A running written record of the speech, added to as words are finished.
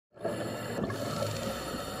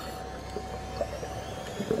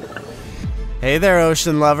Hey there,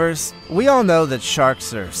 ocean lovers! We all know that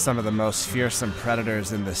sharks are some of the most fearsome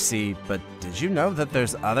predators in the sea, but did you know that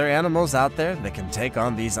there's other animals out there that can take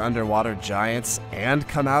on these underwater giants and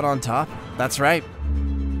come out on top? That's right.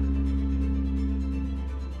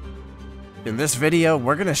 In this video,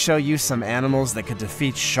 we're going to show you some animals that could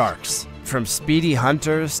defeat sharks. From speedy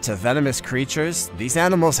hunters to venomous creatures, these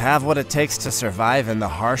animals have what it takes to survive in the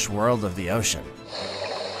harsh world of the ocean.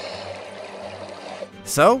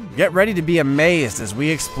 So, get ready to be amazed as we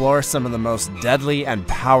explore some of the most deadly and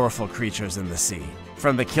powerful creatures in the sea.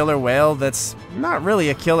 From the killer whale that's not really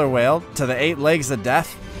a killer whale, to the 8 legs of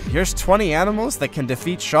death, here's 20 animals that can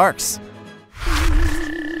defeat sharks.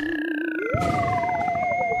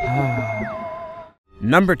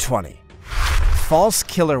 Number 20. False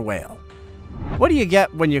killer whale. What do you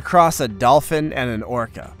get when you cross a dolphin and an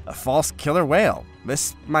orca? A false killer whale.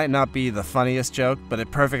 This might not be the funniest joke, but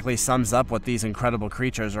it perfectly sums up what these incredible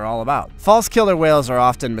creatures are all about. False killer whales are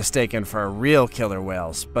often mistaken for real killer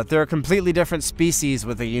whales, but they're a completely different species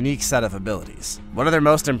with a unique set of abilities. One of their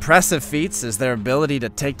most impressive feats is their ability to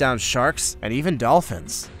take down sharks and even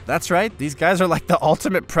dolphins. That's right, these guys are like the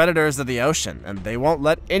ultimate predators of the ocean, and they won't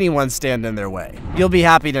let anyone stand in their way. You'll be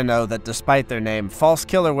happy to know that despite their name, false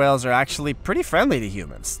killer whales are actually pretty friendly to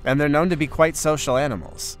humans, and they're known to be quite social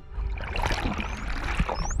animals.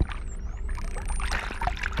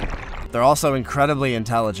 They're also incredibly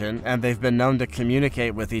intelligent, and they've been known to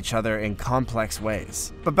communicate with each other in complex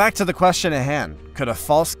ways. But back to the question at hand, could a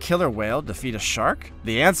false killer whale defeat a shark?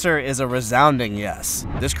 The answer is a resounding yes.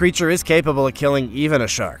 This creature is capable of killing even a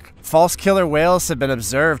shark. False killer whales have been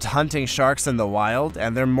observed hunting sharks in the wild,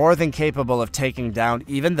 and they're more than capable of taking down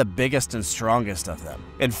even the biggest and strongest of them.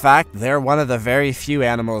 In fact, they're one of the very few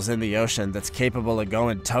animals in the ocean that's capable of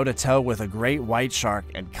going toe-to-toe with a great white shark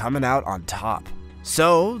and coming out on top.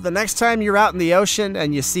 So, the next time you're out in the ocean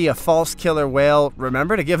and you see a false killer whale,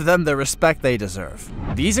 remember to give them the respect they deserve.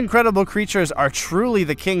 These incredible creatures are truly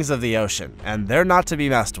the kings of the ocean, and they're not to be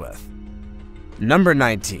messed with. Number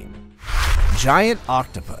 19. Giant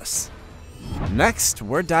octopus. Next,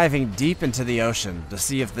 we're diving deep into the ocean to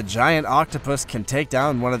see if the giant octopus can take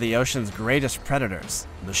down one of the ocean's greatest predators,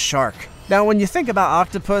 the shark. Now, when you think about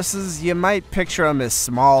octopuses, you might picture them as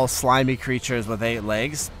small, slimy creatures with 8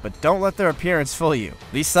 legs, but don't let their appearance fool you.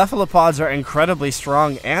 These cephalopods are incredibly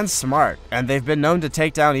strong and smart, and they've been known to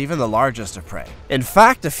take down even the largest of prey. In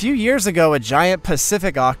fact, a few years ago, a giant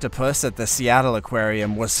Pacific octopus at the Seattle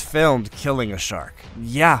Aquarium was filmed killing a shark.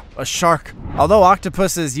 Yeah, a shark. Although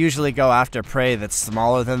octopuses usually go after prey that's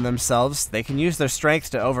smaller than themselves, they can use their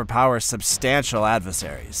strength to overpower substantial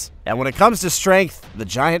adversaries. And when it comes to strength, the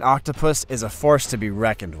giant octopus is a force to be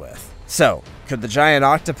reckoned with. So, could the giant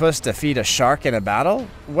octopus defeat a shark in a battle?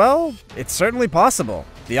 Well, it's certainly possible.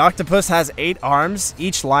 The octopus has 8 arms,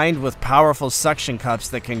 each lined with powerful suction cups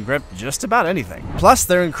that can grip just about anything. Plus,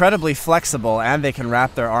 they're incredibly flexible and they can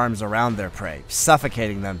wrap their arms around their prey,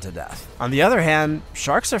 suffocating them to death. On the other hand,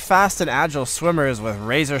 sharks are fast and agile swimmers with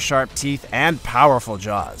razor-sharp teeth and powerful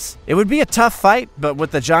jaws. It would be a tough fight, but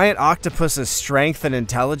with the giant octopus's strength and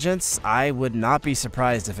intelligence, I would not be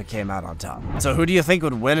surprised if it came out on top. So who do you think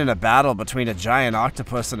would win in a battle between a giant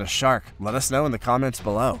octopus and a shark? Let us know in the comments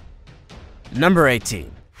below. Number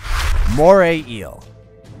 18. Moray eel.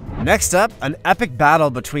 Next up, an epic battle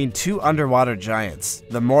between 2 underwater giants,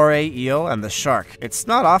 the moray eel and the shark. It's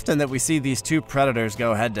not often that we see these 2 predators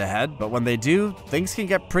go head-to-head, but when they do, things can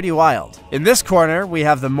get pretty wild. In this corner, we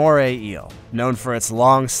have the moray eel, known for its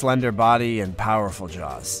long, slender body and powerful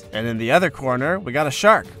jaws. And in the other corner, we got a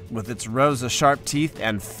shark, with its rows of sharp teeth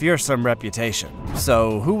and fearsome reputation.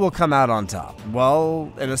 So, who will come out on top?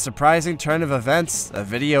 Well, in a surprising turn of events, a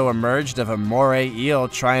video emerged of a moray eel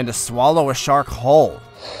trying to swallow a shark whole.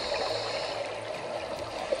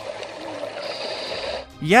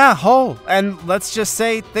 Yeah, whole. And let's just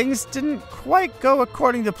say things didn't quite go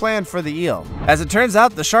according to plan for the eel. As it turns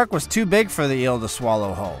out, the shark was too big for the eel to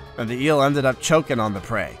swallow whole, and the eel ended up choking on the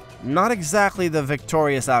prey. Not exactly the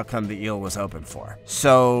victorious outcome the eel was hoping for.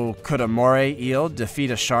 So, could a moray eel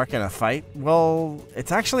defeat a shark in a fight? Well,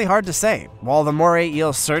 it's actually hard to say. While the moray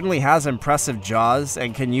eel certainly has impressive jaws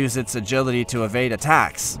and can use its agility to evade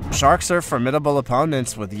attacks, sharks are formidable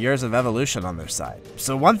opponents with years of evolution on their side.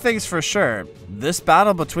 So one thing's for sure, this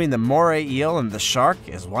battle between the moray eel and the shark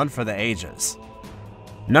is one for the ages.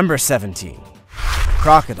 Number 17.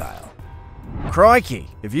 Crocodile. Crikey,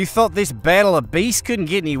 if you thought this battle of beasts couldn't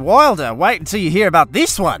get any wilder, wait until you hear about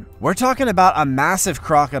this one. We're talking about a massive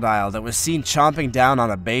crocodile that was seen chomping down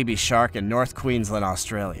on a baby shark in North Queensland,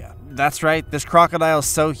 Australia. That's right, this crocodile's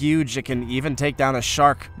so huge it can even take down a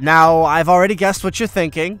shark. Now, I've already guessed what you're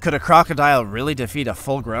thinking. Could a crocodile really defeat a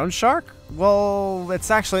full-grown shark? Well, it's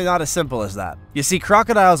actually not as simple as that. You see,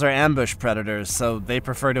 crocodiles are ambush predators, so they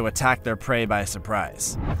prefer to attack their prey by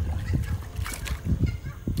surprise.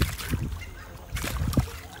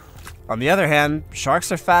 On the other hand,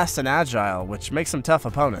 sharks are fast and agile, which makes them tough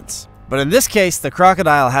opponents. But in this case, the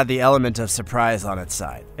crocodile had the element of surprise on its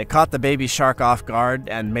side. It caught the baby shark off guard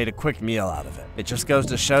and made a quick meal out of it. It just goes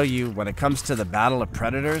to show you, when it comes to the battle of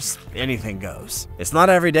predators, anything goes. It's not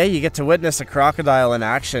every day you get to witness a crocodile in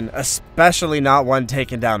action, especially not one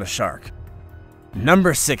taking down a shark.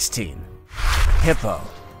 Number 16. Hippo.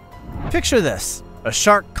 Picture this. A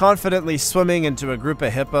shark confidently swimming into a group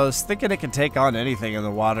of hippos, thinking it can take on anything in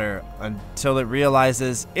the water, until it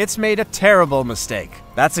realizes it's made a terrible mistake.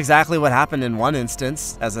 That's exactly what happened in one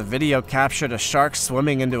instance, as a video captured a shark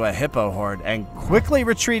swimming into a hippo horde and quickly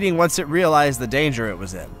retreating once it realized the danger it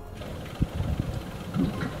was in.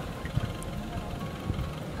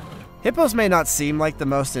 Hippos may not seem like the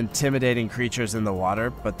most intimidating creatures in the water,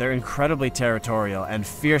 but they're incredibly territorial and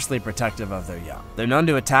fiercely protective of their young. They're known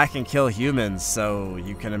to attack and kill humans, so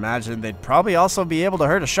you can imagine they'd probably also be able to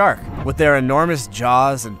hurt a shark. With their enormous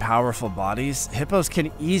jaws and powerful bodies, hippos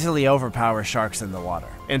can easily overpower sharks in the water.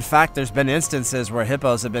 In fact, there's been instances where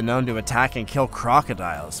hippos have been known to attack and kill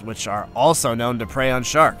crocodiles, which are also known to prey on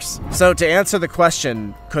sharks. So to answer the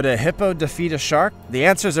question, could a hippo defeat a shark? The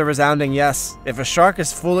answer is a resounding yes. If a shark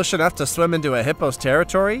is foolish enough to swim into a hippo's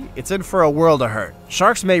territory, it's in for a world of hurt.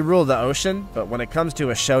 Sharks may rule the ocean, but when it comes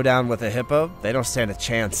to a showdown with a hippo, they don't stand a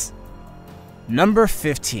chance. Number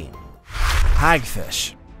 15.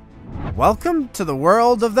 Hagfish. Welcome to the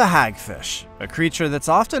world of the hagfish, a creature that's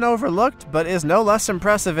often overlooked but is no less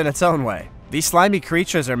impressive in its own way. These slimy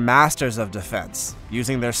creatures are masters of defense,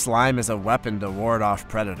 using their slime as a weapon to ward off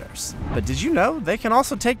predators. But did you know they can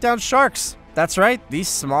also take down sharks? That's right, these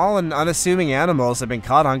small and unassuming animals have been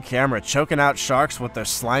caught on camera choking out sharks with their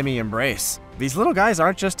slimy embrace. These little guys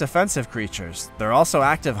aren't just defensive creatures, they're also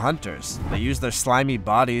active hunters. They use their slimy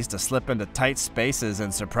bodies to slip into tight spaces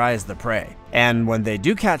and surprise the prey. And when they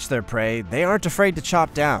do catch their prey, they aren't afraid to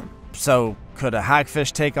chop down. So, could a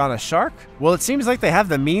hagfish take on a shark? Well, it seems like they have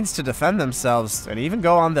the means to defend themselves and even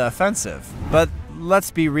go on the offensive. But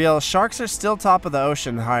let's be real, sharks are still top of the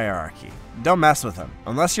ocean hierarchy. Don't mess with them,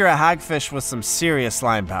 unless you're a hagfish with some serious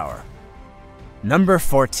slime power. Number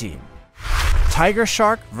 14. Tiger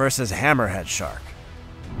shark versus hammerhead shark.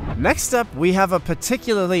 Next up, we have a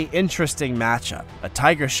particularly interesting matchup, a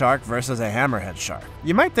tiger shark versus a hammerhead shark.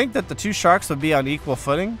 You might think that the two sharks would be on equal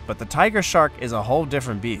footing, but the tiger shark is a whole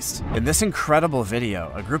different beast. In this incredible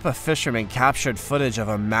video, a group of fishermen captured footage of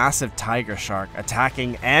a massive tiger shark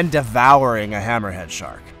attacking and devouring a hammerhead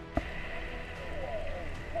shark.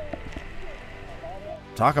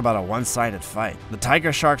 Talk about a one-sided fight. The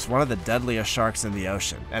tiger shark's one of the deadliest sharks in the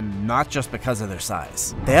ocean, and not just because of their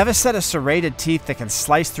size. They have a set of serrated teeth that can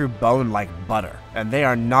slice through bone like butter, and they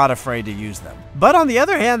are not afraid to use them. But on the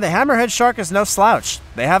other hand, the hammerhead shark is no slouch.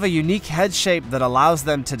 They have a unique head shape that allows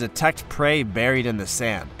them to detect prey buried in the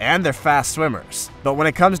sand, and they're fast swimmers. But when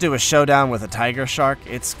it comes to a showdown with a tiger shark,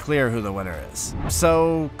 it's clear who the winner is.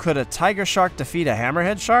 So, could a tiger shark defeat a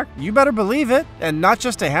hammerhead shark? You better believe it, and not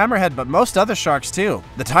just a hammerhead, but most other sharks too.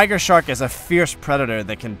 The tiger shark is a fierce predator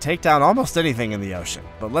that can take down almost anything in the ocean.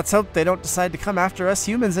 But let's hope they don't decide to come after us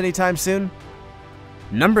humans anytime soon.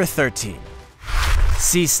 Number 13.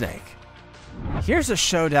 Sea snake. Here's a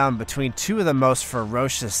showdown between two of the most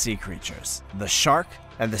ferocious sea creatures, the shark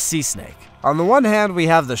and the sea snake. On the one hand, we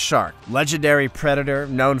have the shark, legendary predator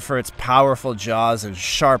known for its powerful jaws and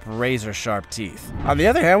sharp, razor-sharp teeth. On the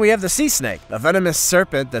other hand, we have the sea snake, a venomous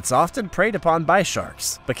serpent that's often preyed upon by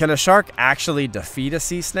sharks. But can a shark actually defeat a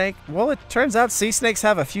sea snake? Well, it turns out sea snakes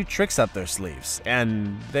have a few tricks up their sleeves.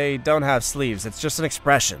 And they don't have sleeves, it's just an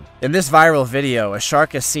expression. In this viral video, a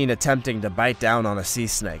shark is seen attempting to bite down on a sea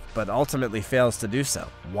snake, but ultimately fails to do so.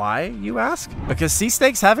 Why, you ask? Because sea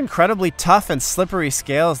snakes have incredibly tough and slippery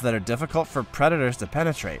scales that are difficult for predators to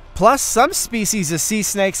penetrate. Plus, some species of sea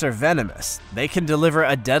snakes are venomous. They can deliver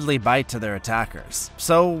a deadly bite to their attackers.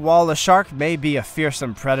 So, while a shark may be a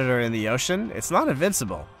fearsome predator in the ocean, it's not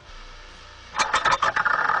invincible.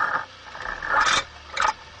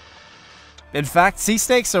 In fact, sea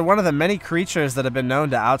snakes are one of the many creatures that have been known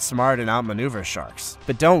to outsmart and outmaneuver sharks.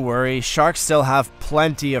 But don't worry, sharks still have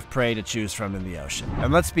plenty of prey to choose from in the ocean.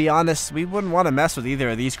 And let's be honest, we wouldn't want to mess with either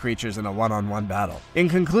of these creatures in a one-on-one battle. In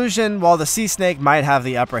conclusion, while the sea snake might have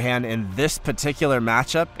the upper hand in this particular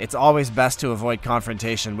matchup, it's always best to avoid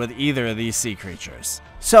confrontation with either of these sea creatures.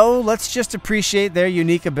 So let's just appreciate their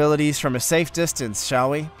unique abilities from a safe distance, shall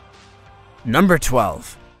we? Number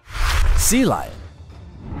 12. Sea lion.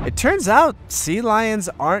 It turns out sea lions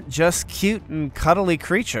aren't just cute and cuddly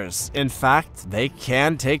creatures. In fact, they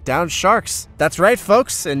can take down sharks. That's right,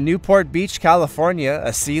 folks. In Newport Beach, California,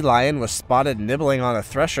 a sea lion was spotted nibbling on a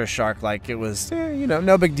thresher shark like it was,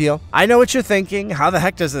 no big deal. I know what you're thinking. How the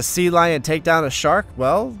heck does a sea lion take down a shark?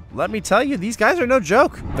 Well, let me tell you, these guys are no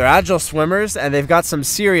joke. They're agile swimmers, and they've got some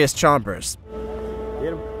serious chompers.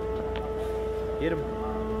 Get 'em. Get 'em.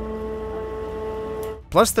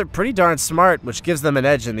 Plus, they're pretty darn smart, which gives them an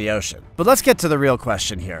edge in the ocean. But let's get to the real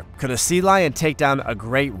question here. Could a sea lion take down a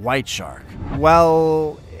great white shark?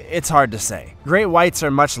 Well, it's hard to say. Great whites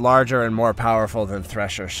are much larger and more powerful than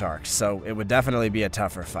thresher sharks, so it would definitely be a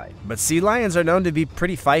tougher fight. But sea lions are known to be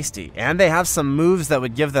pretty feisty, and they have some moves that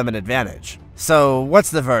would give them an advantage. So,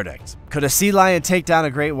 what's the verdict? Could a sea lion take down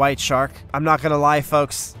a great white shark? I'm not gonna lie,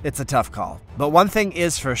 folks, it's a tough call. But one thing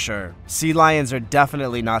is for sure, sea lions are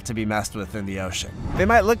definitely not to be messed with in the ocean. They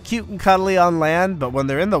might look cute and cuddly on land, but when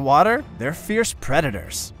they're in the water, they're fierce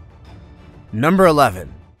predators. Number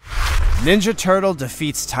 11. Ninja turtle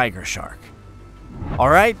defeats tiger shark.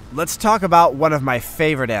 Alright, let's talk about one of my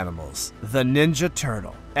favorite animals, the ninja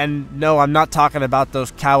turtle. And no, I'm not talking about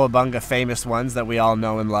those cowabunga famous ones that we all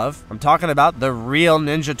know and love. I'm talking about the real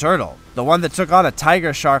ninja turtle, the one that took on a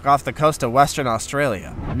tiger shark off the coast of Western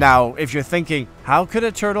Australia. Now, if you're thinking, how could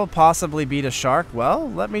a turtle possibly beat a shark? Well,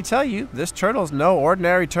 let me tell you, this turtle's no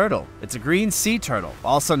ordinary turtle. It's a green sea turtle,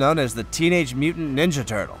 also known as the Teenage Mutant Ninja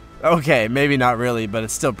Turtle. Okay, maybe not really, but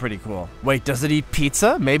it's still pretty cool. Wait, does it eat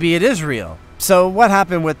pizza? Maybe it is real. So what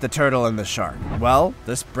happened with the turtle and the shark? Well,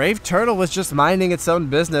 this brave turtle was just minding its own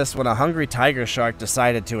business when a hungry tiger shark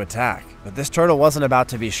decided to attack. But this turtle wasn't about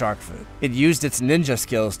to be shark food. It used its ninja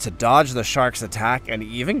skills to dodge the shark's attack and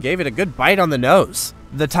even gave it a good bite on the nose.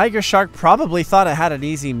 The tiger shark probably thought it had an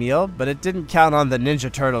easy meal, but it didn't count on the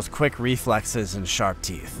ninja turtle's quick reflexes and sharp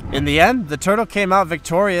teeth. In the end, the turtle came out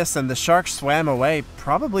victorious and the shark swam away,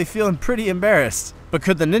 probably feeling pretty embarrassed. But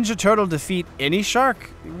could the ninja turtle defeat any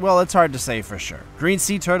shark? Well, it's hard to say for sure. Green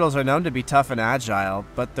sea turtles are known to be tough and agile,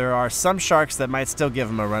 but there are some sharks that might still give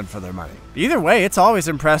them a run for their money. Either way, it's always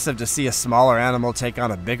impressive to see a smaller animal take on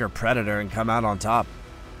a bigger predator and come out on top.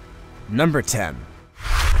 Number 10.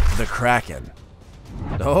 The Kraken.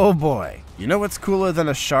 Oh boy. You know what's cooler than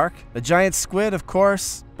a shark? A giant squid, of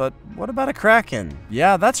course. But what about a kraken?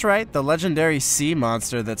 Yeah, that's right, the legendary sea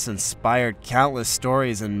monster that's inspired countless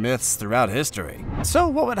stories and myths throughout history. So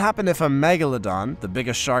what would happen if a megalodon, the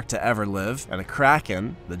biggest shark to ever live, and a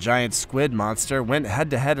kraken, the giant squid monster, went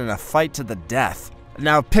head-to-head in a fight to the death?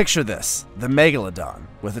 Now picture this, the megalodon,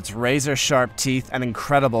 with its razor-sharp teeth and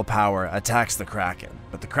incredible power, attacks the kraken.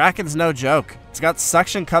 But the kraken's no joke. It's got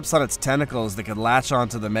suction cups on its tentacles that could latch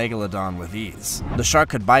onto the megalodon with ease. The shark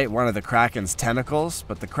could bite one of the kraken's tentacles,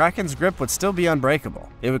 but the kraken's grip would still be unbreakable.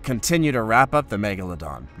 It would continue to wrap up the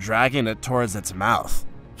megalodon, dragging it towards its mouth.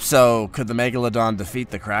 So, could the megalodon defeat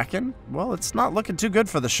the kraken? Well, it's not looking too good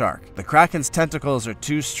for the shark. The kraken's tentacles are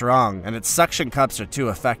too strong, and its suction cups are too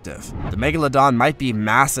effective. The megalodon might be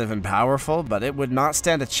massive and powerful, but it would not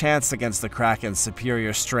stand a chance against the kraken's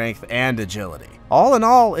superior strength and agility. All in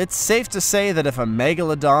all, it's safe to say that if a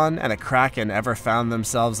megalodon and a kraken ever found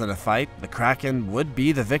themselves in a fight, the kraken would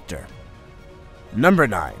be the victor. Number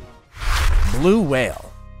 9. Blue whale.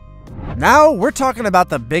 Now we're talking about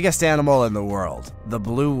the biggest animal in the world, the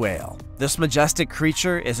blue whale. This majestic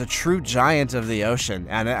creature is a true giant of the ocean,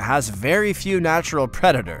 and it has very few natural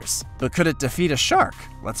predators. But could it defeat a shark?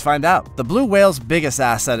 Let's find out. The blue whale's biggest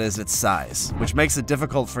asset is its size, which makes it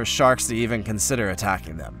difficult for sharks to even consider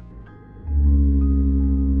attacking them.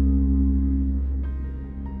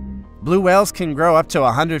 Blue whales can grow up to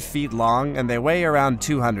 100 feet long, and they weigh around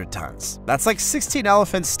 200 tons. That's like 16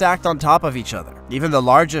 elephants stacked on top of each other. Even the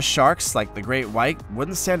largest sharks, like the great white,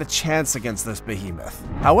 wouldn't stand a chance against this behemoth.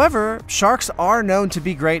 However, sharks are known to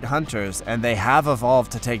be great hunters, and they have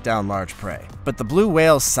evolved to take down large prey. But the blue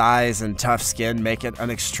whale's size and tough skin make it an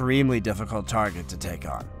extremely difficult target to take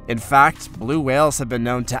on. In fact, blue whales have been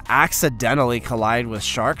known to accidentally collide with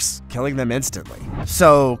sharks, killing them instantly.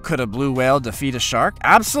 So, could a blue whale defeat a shark?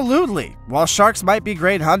 Absolutely! While sharks might be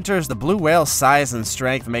great hunters, the blue whale's size and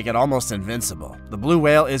strength make it almost invincible. The blue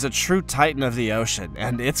whale is a true titan of the ocean,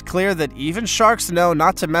 and it's clear that even sharks know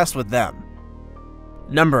not to mess with them.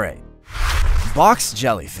 Number 8. Box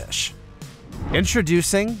jellyfish.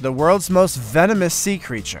 Introducing the world's most venomous sea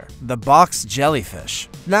creature, the box jellyfish.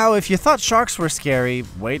 Now, if you thought sharks were scary,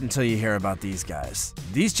 wait until you hear about these guys.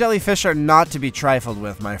 These jellyfish are not to be trifled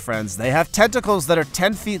with, my friends. They have tentacles that are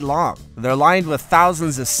 10 feet long. They're lined with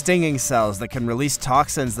thousands of stinging cells that can release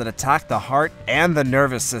toxins that attack the heart and the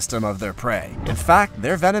nervous system of their prey. In fact,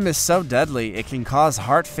 their venom is so deadly it can cause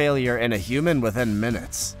heart failure in a human within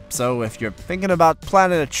minutes. So if you're thinking about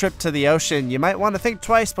planning a trip to the ocean, you might want to think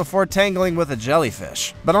twice before tangling with a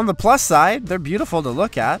jellyfish. But on the plus side, they're beautiful to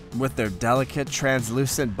look at, with their delicate,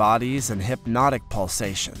 translucent bodies and hypnotic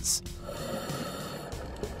pulsations.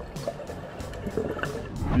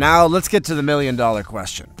 Now, let's get to the million-dollar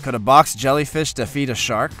question. Could a box jellyfish defeat a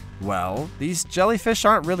shark? Well, these jellyfish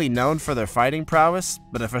aren't really known for their fighting prowess,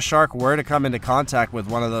 but if a shark were to come into contact with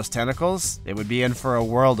one of those tentacles, it would be in for a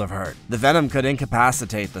world of hurt. The venom could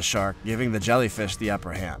incapacitate the shark, giving the jellyfish the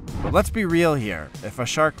upper hand. But let's be real here. If a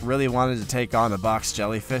shark really wanted to take on a box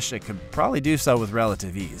jellyfish, it could probably do so with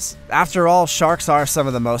relative ease. After all, sharks are some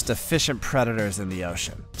of the most efficient predators in the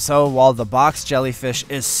ocean. So while the box jellyfish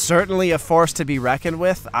is certainly a force to be reckoned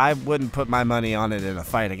with, I wouldn't put my money on it in a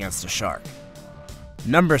fight against a shark.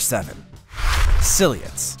 Number 7.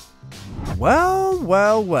 Ciliates. Well.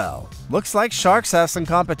 Looks like sharks have some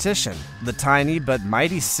competition. The tiny but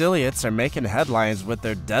mighty ciliates are making headlines with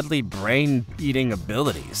their deadly brain-eating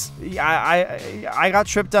abilities. I got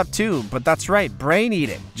tripped up too, but that's right,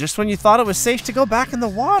 brain-eating. Just when you thought it was safe to go back in the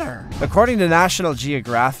water. According to National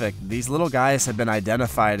Geographic, these little guys have been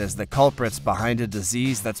identified as the culprits behind a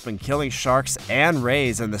disease that's been killing sharks and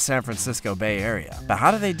rays in the San Francisco Bay Area. But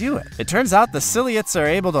how do they do it? It turns out the ciliates are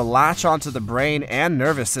able to latch onto the brain and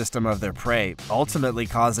nervous system of their prey, ultimately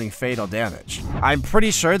causing fatal damage. I'm pretty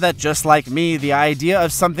sure that just like me, the idea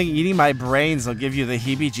of something eating my brains will give you the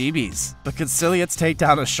heebie-jeebies. But could ciliates take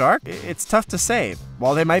down a shark? It's tough to say.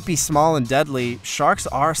 While they might be small and deadly, sharks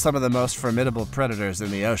are some of the most formidable predators in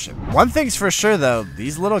the ocean. One thing's for sure though,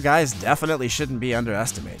 these little guys definitely shouldn't be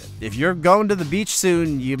underestimated. If you're going to the beach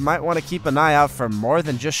soon, you might want to keep an eye out for more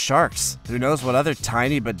than just sharks. Who knows what other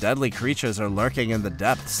tiny but deadly creatures are lurking in the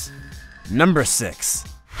depths. Number 6.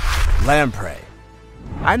 Lamprey.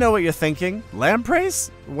 I know what you're thinking.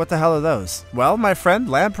 Lampreys? What the hell are those? Well, my friend,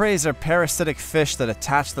 lampreys are parasitic fish that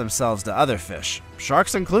attach themselves to other fish,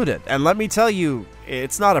 sharks included. And let me tell you,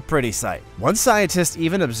 it's not a pretty sight. One scientist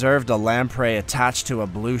even observed a lamprey attached to a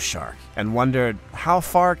blue shark and wondered, how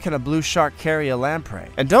far can a blue shark carry a lamprey?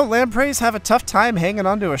 And don't lampreys have a tough time hanging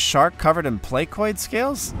onto a shark covered in placoid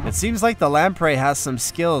scales? It seems like the lamprey has some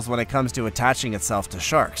skills when it comes to attaching itself to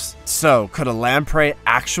sharks. So, could a lamprey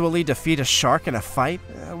actually defeat a shark in a fight?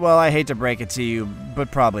 Well, I hate to break it to you,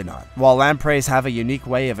 but probably not. While lampreys have a unique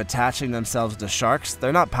way of attaching themselves to sharks,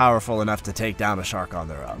 they're not powerful enough to take down a shark on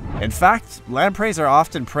their own. In fact, lampreys are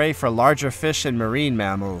often prey for larger fish and marine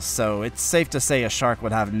mammals, so it's safe to say a shark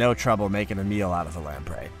would have no trouble making a meal out of a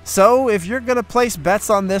lamprey. So, if you're gonna place bets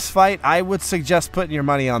on this fight, I would suggest putting your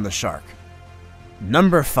money on the shark.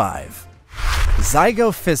 Number 5.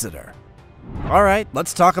 Zygophysidae. Alright,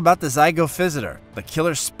 let's talk about the Zygophysidae, the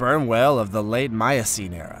killer sperm whale of the late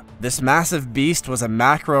Miocene era. This massive beast was a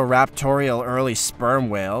macroraptorial early sperm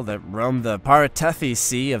whale that roamed the Paratethys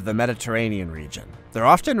Sea of the Mediterranean region. They're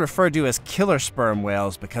often referred to as killer sperm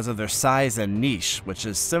whales because of their size and niche, which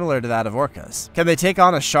is similar to that of orcas. Can they take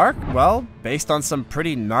on a shark? Well, based on some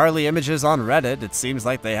pretty gnarly images on Reddit, it seems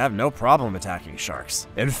like they have no problem attacking sharks.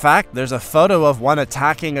 In fact, there's a photo of one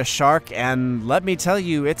attacking a shark, and let me tell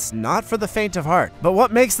you, it's not for the faint of heart. But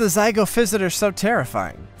what makes the Zygophysidae so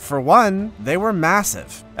terrifying? For one, they were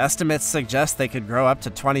massive. Estimates suggest they could grow up to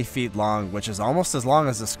 20 feet long, which is almost as long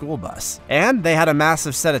as a school bus. And they had a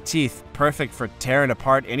massive set of teeth, perfect for tearing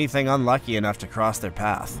apart anything unlucky enough to cross their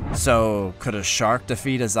path. So, could a shark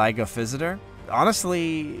defeat a Zygophysidae?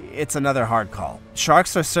 Honestly, it's another hard call.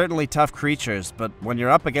 Sharks are certainly tough creatures, but when you're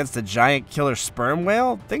up against a giant killer sperm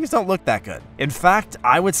whale, things don't look that good. In fact,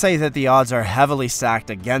 I would say that the odds are heavily stacked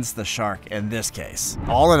against the shark in this case.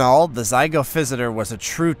 All in all, the Zygophysidae was a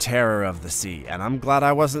true terror of the sea, and I'm glad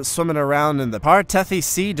I wasn't swimming around in the Paratethys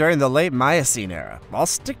Sea during the late Miocene era. I'll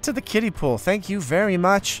stick to the kiddie pool, thank you very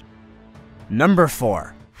much. Number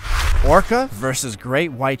 4. Orca versus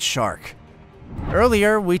great white shark.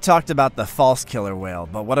 Earlier, we talked about the false killer whale,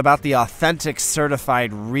 but what about the authentic,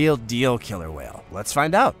 certified, real-deal killer whale? Let's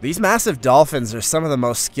find out. These massive dolphins are some of the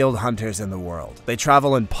most skilled hunters in the world. They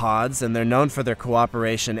travel in pods, and they're known for their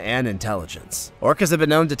cooperation and intelligence. Orcas have been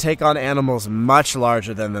known to take on animals much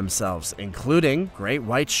larger than themselves, including great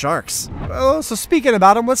white sharks. Oh, so speaking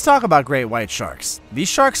about them, let's talk about great white sharks. These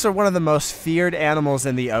sharks are one of the most feared animals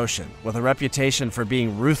in the ocean, with a reputation for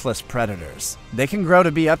being ruthless predators. They can grow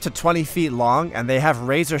to be up to 20 feet long, and they have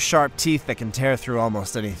razor-sharp teeth that can tear through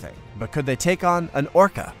almost anything. But could they take on an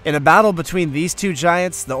orca? In a battle between these two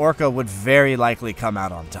giants, the orca would very likely come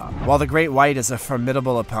out on top. While the great white is a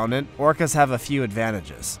formidable opponent, orcas have a few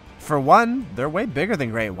advantages. For one, they're way bigger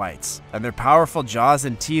than great whites, and their powerful jaws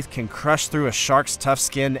and teeth can crush through a shark's tough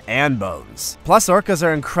skin and bones. Plus, orcas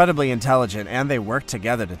are incredibly intelligent, and they work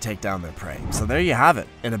together to take down their prey. So there you have it.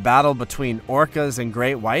 In a battle between orcas and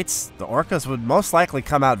great whites, the orcas would most likely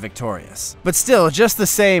come out victorious. But still, just the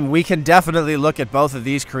same, we can definitely look at both of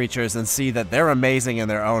these creatures and see that they're amazing in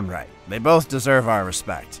their own right. They both deserve our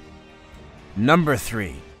respect. Number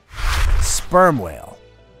 3. Sperm whale.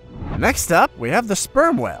 Next up, we have the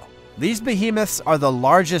sperm whale. These behemoths are the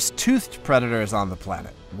largest toothed predators on the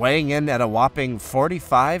planet, weighing in at a whopping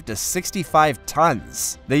 45 to 65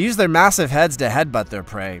 tons. They use their massive heads to headbutt their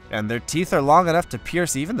prey, and their teeth are long enough to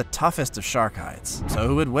pierce even the toughest of shark hides. So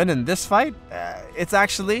who would win in this fight? It's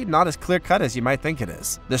actually not as clear-cut as you might think it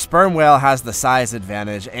is. The sperm whale has the size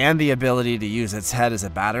advantage and the ability to use its head as a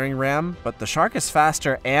battering ram, but the shark is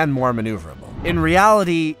faster and more maneuverable. In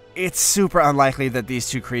reality, it's super unlikely that these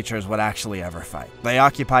two creatures would actually ever fight. They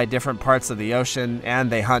occupy different parts of the ocean, and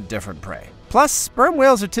they hunt different prey. Plus, sperm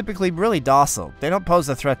whales are typically really docile. They don't pose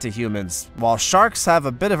a threat to humans, while sharks have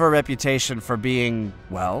a bit of a reputation for being,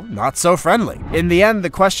 well, not so friendly. In the end, the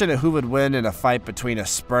question of who would win in a fight between a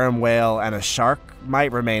sperm whale and a shark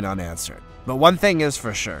might remain unanswered. But one thing is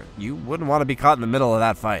for sure, you wouldn't want to be caught in the middle of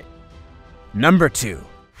that fight. Number 2.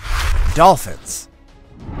 Dolphins.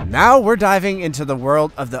 Now we're diving into the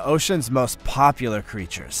world of the ocean's most popular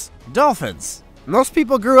creatures, dolphins. Most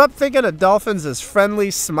people grew up thinking of dolphins as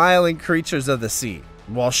friendly, smiling creatures of the sea,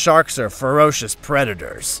 while sharks are ferocious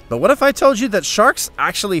predators. But what if I told you that sharks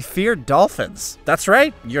actually fear dolphins? That's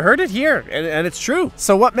right, you heard it here, and it's true.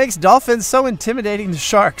 So what makes dolphins so intimidating to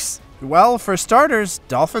sharks? Well, for starters,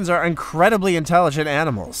 dolphins are incredibly intelligent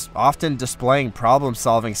animals, often displaying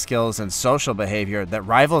problem-solving skills and social behavior that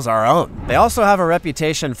rivals our own. They also have a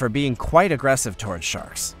reputation for being quite aggressive towards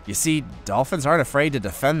sharks. You see, dolphins aren't afraid to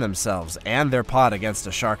defend themselves and their pod against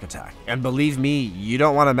a shark attack. And believe me, you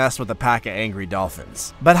don't want to mess with a pack of angry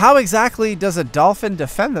dolphins. But how exactly does a dolphin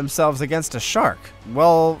defend themselves against a shark?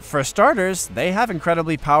 Well, for starters, they have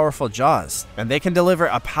incredibly powerful jaws, and they can deliver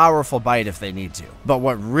a powerful bite if they need to. But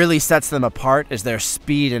what really sets them apart is their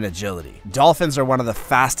speed and agility. Dolphins are one of the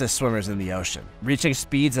fastest swimmers in the ocean, reaching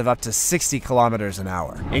speeds of up to 60 kilometers an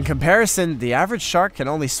hour. In comparison, the average shark can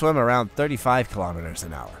only swim around 35 kilometers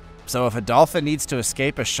an hour. So if a dolphin needs to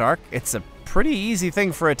escape a shark, it's a pretty easy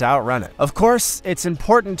thing for it to outrun it. Of course, it's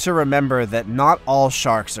important to remember that not all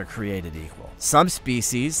sharks are created equal. Some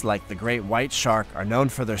species, like the great white shark, are known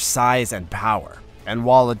for their size and power. And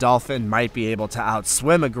while a dolphin might be able to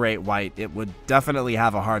outswim a great white, it would definitely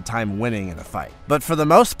have a hard time winning in a fight. But for the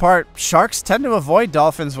most part, sharks tend to avoid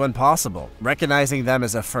dolphins when possible, recognizing them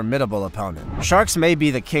as a formidable opponent. Sharks may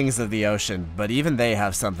be the kings of the ocean, but even they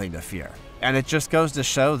have something to fear. And it just goes to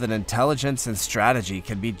show that intelligence and strategy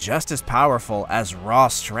can be just as powerful as raw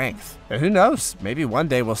strength. And who knows, maybe one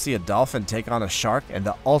day we'll see a dolphin take on a shark in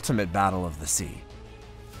the ultimate battle of the sea.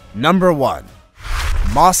 Number 1.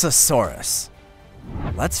 Mosasaurus.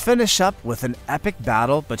 Let's finish up with an epic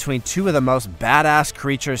battle between two of the most badass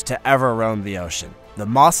creatures to ever roam the ocean. The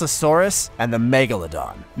Mosasaurus and the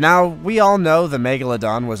Megalodon. Now, we all know the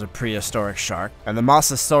Megalodon was a prehistoric shark, and the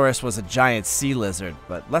Mosasaurus was a giant sea lizard,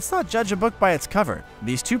 but let's not judge a book by its cover.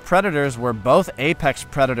 These two predators were both apex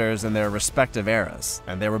predators in their respective eras,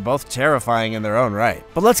 and they were both terrifying in their own right.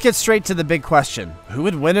 But let's get straight to the big question. Who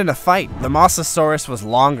would win in a fight? The Mosasaurus was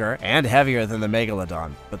longer and heavier than the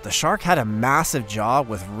Megalodon, but the shark had a massive jaw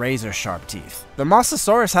with razor-sharp teeth. The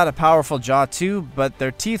Mosasaurus had a powerful jaw too, but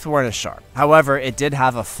their teeth weren't as sharp. However, it did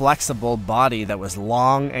have a flexible body that was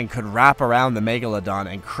long and could wrap around the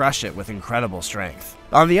Megalodon and crush it with incredible strength.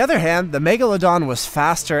 On the other hand, the Megalodon was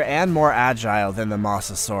faster and more agile than the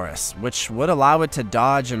Mosasaurus, which would allow it to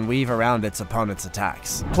dodge and weave around its opponent's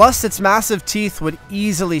attacks. Plus, its massive teeth would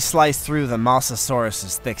easily slice through the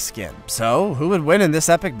Mosasaurus's thick skin. So, who would win in this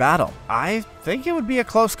epic battle? I think it would be a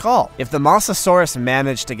close call. If the Mosasaurus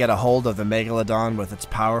managed to get a hold of the Megalodon with its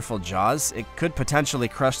powerful jaws, it could potentially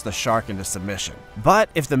crush the shark into submission. But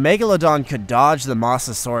if the Megalodon could dodge the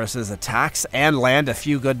Mosasaurus's attacks and land a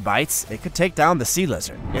few good bites, it could take down the sea lizard.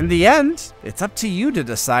 desert. In the end, it's up to you to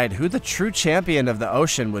decide who the true champion of the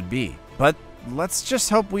ocean would be. But let's just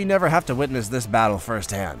hope we never have to witness this battle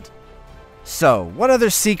firsthand. So, what other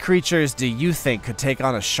sea creatures do you think could take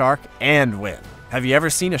on a shark and win? Have you ever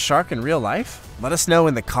seen a shark in real life? Let us know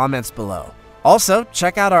in the comments below. Also,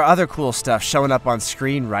 check out our other cool stuff showing up on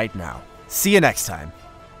screen right now. See you next time.